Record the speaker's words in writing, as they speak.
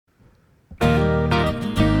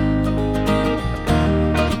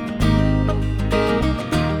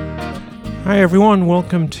Hi everyone,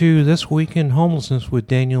 welcome to This Week in Homelessness with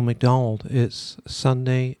Daniel McDonald. It's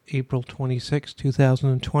Sunday, April 26,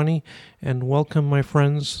 2020, and welcome my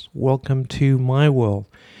friends, welcome to my world.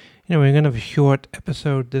 We're going to have a short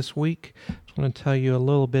episode this week. I just want to tell you a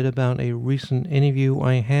little bit about a recent interview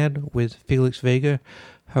I had with Felix Vega,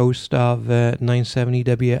 host of 970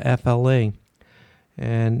 WFLA,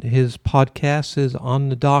 and his podcast is on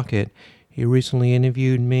the docket. He recently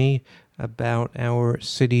interviewed me about our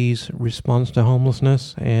city's response to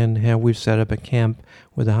homelessness and how we've set up a camp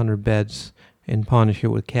with 100 beds in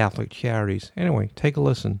partnership with Catholic Charities. Anyway, take a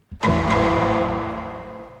listen.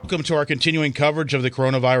 Welcome to our continuing coverage of the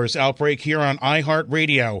coronavirus outbreak here on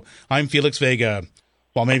iHeartRadio. I'm Felix Vega.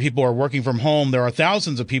 While many people are working from home, there are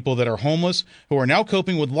thousands of people that are homeless who are now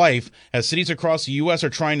coping with life as cities across the U.S. are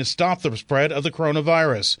trying to stop the spread of the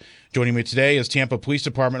coronavirus. Joining me today is Tampa Police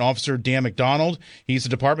Department Officer Dan McDonald. He's the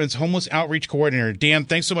department's Homeless Outreach Coordinator. Dan,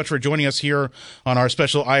 thanks so much for joining us here on our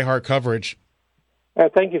special iHeart coverage.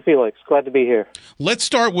 Thank you, Felix. Glad to be here. Let's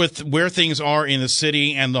start with where things are in the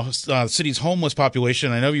city and the city's homeless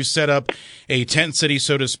population. I know you set up a tent city,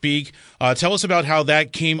 so to speak. Tell us about how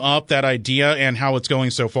that came up, that idea, and how it's going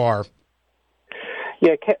so far.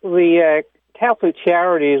 Yeah, the Catholic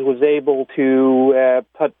Charities was able to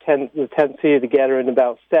put the tent city together in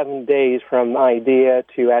about 7 days from idea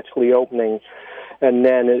to actually opening. And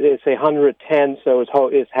then it's 100 tents, so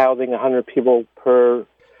it's housing 100 people per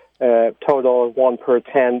total of one per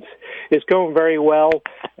tent. It's going very well.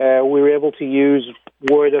 We were able to use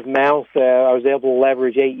word of mouth. I was able to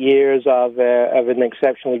leverage 8 years of an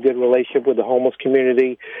exceptionally good relationship with the homeless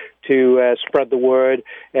community to spread the word,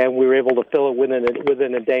 and we were able to fill it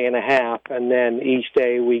within a day and a half. And then each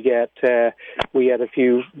day we had a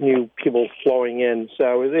few new people flowing in.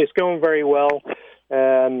 So it's going very well.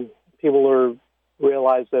 People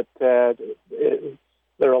realize that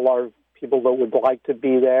there are a lot of people that would like to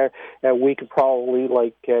be there. We could probably,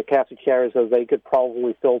 like Catholic Charities says, they could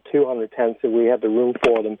probably fill 200 tents if we had the room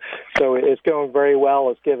for them. So it's going very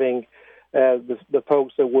well. It's giving the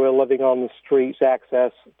folks that were living on the streets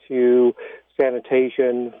access to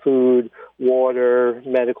sanitation, food, water,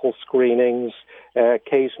 medical screenings,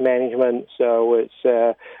 case management. So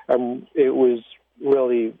it was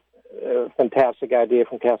really a fantastic idea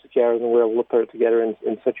from Catholic Charities, and we were able to put it together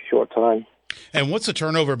in such a short time. And what's the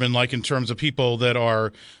turnover been like in terms of people that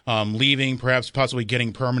are leaving, perhaps possibly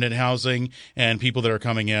getting permanent housing, and people that are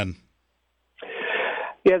coming in?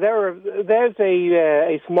 Yeah, there's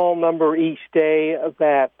a small number each day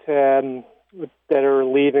that are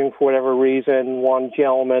leaving for whatever reason. One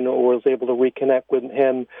gentleman was able to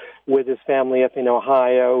reconnect with his family up in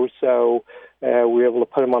Ohio, so we were able to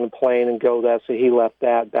put him on a plane and go there. So he left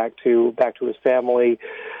that back to his family.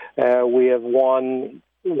 We have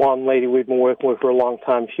one lady we've been working with for a long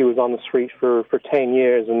time. She was on the street for 10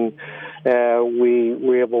 years, and we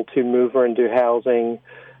were able to move her into housing,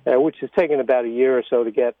 which has taken about a year or so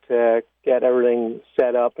to get everything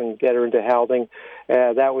set up and get her into housing.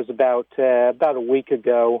 That was about a week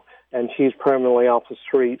ago, and she's permanently off the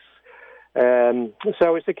streets.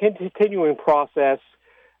 So it's a continuing process.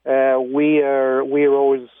 We are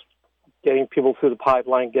always getting people through the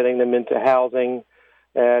pipeline, getting them into housing.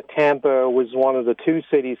 Tampa was one of the two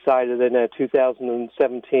cities cited in a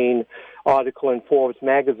 2017 article in Forbes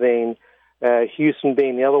magazine, Houston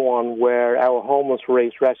being the other one, where our homeless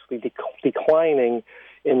rates are actually declining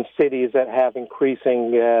in cities that have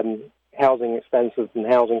increasing housing expenses and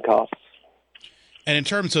housing costs. And in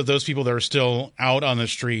terms of those people that are still out on the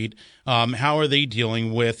street, how are they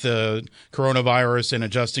dealing with coronavirus and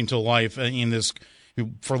adjusting to life in this,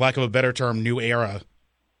 for lack of a better term, new era?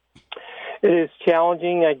 It is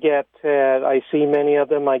challenging. I see many of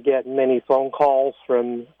them. I get many phone calls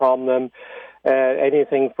from them.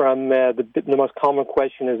 Anything from the most common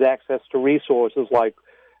question is access to resources, like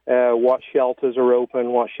what shelters are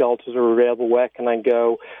open, what shelters are available, where can I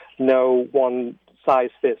go? No one size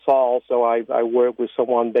fits all, so I work with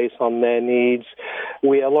someone based on their needs. A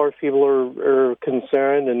lot of people are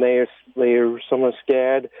concerned, and they are somewhat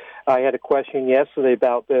scared. I had a question yesterday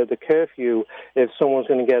about the curfew. If someone's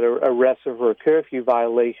going to get arrested for a curfew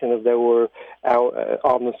violation if they were out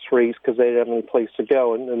on the streets because they didn't have any place to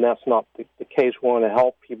go, and that's not the case. We want to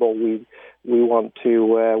help people. We want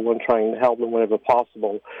to try and help them whenever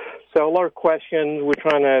possible. So a lot of questions. We're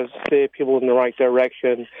trying to steer people in the right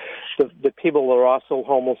direction. The people that are also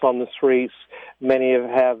homeless on the streets, many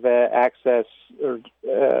have access or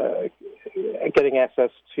getting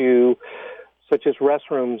access to, such as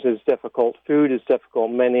restrooms, is difficult. Food is difficult.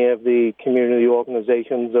 Many of the community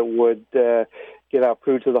organizations that would give out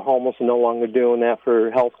food to the homeless are no longer doing that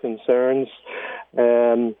for health concerns.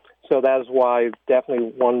 so that is why,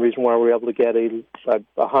 definitely one reason why we were able to get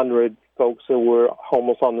 100 folks who were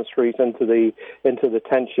homeless on the streets into the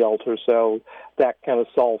tent shelter. So that kind of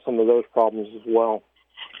solved some of those problems as well.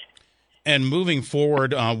 And moving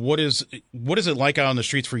forward, what is it like out on the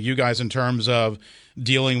streets for you guys in terms of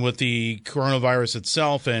dealing with the coronavirus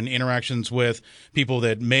itself and interactions with people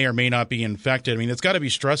that may or may not be infected? I mean, it's got to be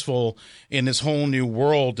stressful in this whole new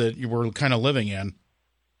world that you were kind of living in.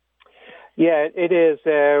 Yeah, it is.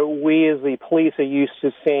 We as the police are used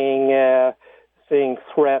to seeing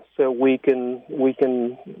threats that we can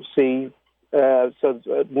see. So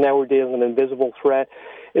now we're dealing with an invisible threat.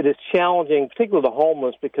 It is challenging, particularly the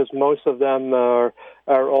homeless, because most of them are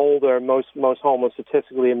older. Most homeless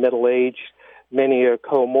statistically are middle-aged. Many are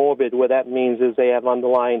comorbid. What that means is they have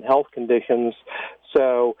underlying health conditions,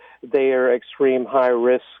 so they are extreme high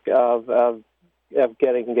risk of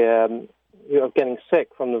getting sick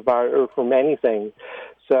from the virus or from anything.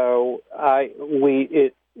 So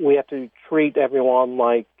we have to treat everyone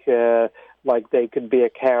like they could be a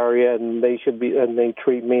carrier, and they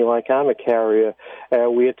treat me like I'm a carrier.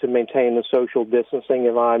 We have to maintain the social distancing.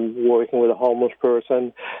 If I'm working with a homeless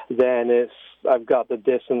person, then I've got the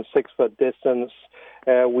distance, 6-foot distance.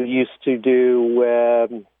 We used to do,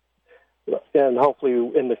 and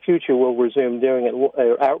hopefully in the future we'll resume doing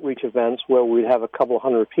outreach events where we'd have a couple of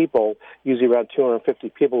hundred people, usually around 250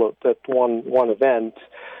 people at one event.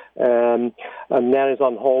 And that is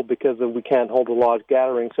on hold because we can't hold a large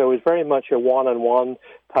gathering. So it's very much a one-on-one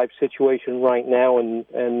type situation right now, and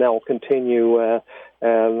that'll continue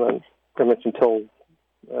pretty much until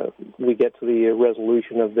we get to the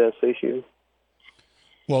resolution of this issue.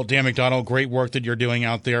 Well, Dan McDonald, great work that you're doing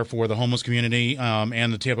out there for the homeless community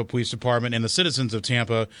and the Tampa Police Department and the citizens of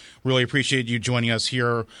Tampa. Really appreciate you joining us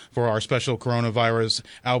here for our special coronavirus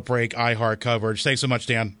outbreak iHeart coverage. Thanks so much,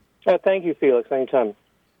 Dan. Thank you, Felix. Anytime.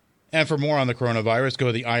 And for more on the coronavirus, go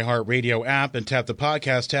to the iHeart Radio app and tap the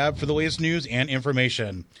podcast tab for the latest news and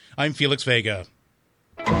information. I'm Felix Vega.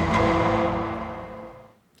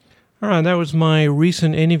 All right, that was my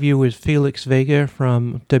recent interview with Felix Vega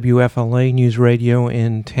from WFLA News Radio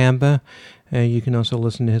in Tampa. You can also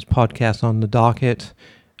listen to his podcast on the docket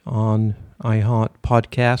on iHeart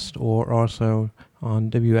Podcast or also on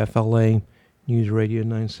WFLA News Radio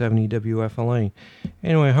 970 WFLA.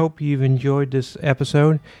 Anyway, I hope you've enjoyed this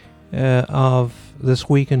episode of This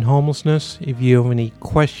Week in Homelessness. If you have any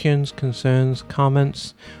questions, concerns,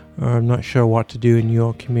 comments, or I'm not sure what to do in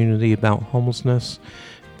your community about homelessness,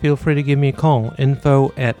 feel free to give me a call,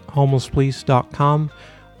 info@homelesspolice.com,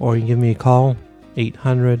 or you can give me a call,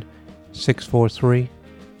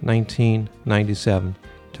 800-643-1997.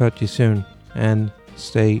 Talk to you soon, and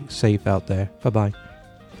stay safe out there. Bye-bye.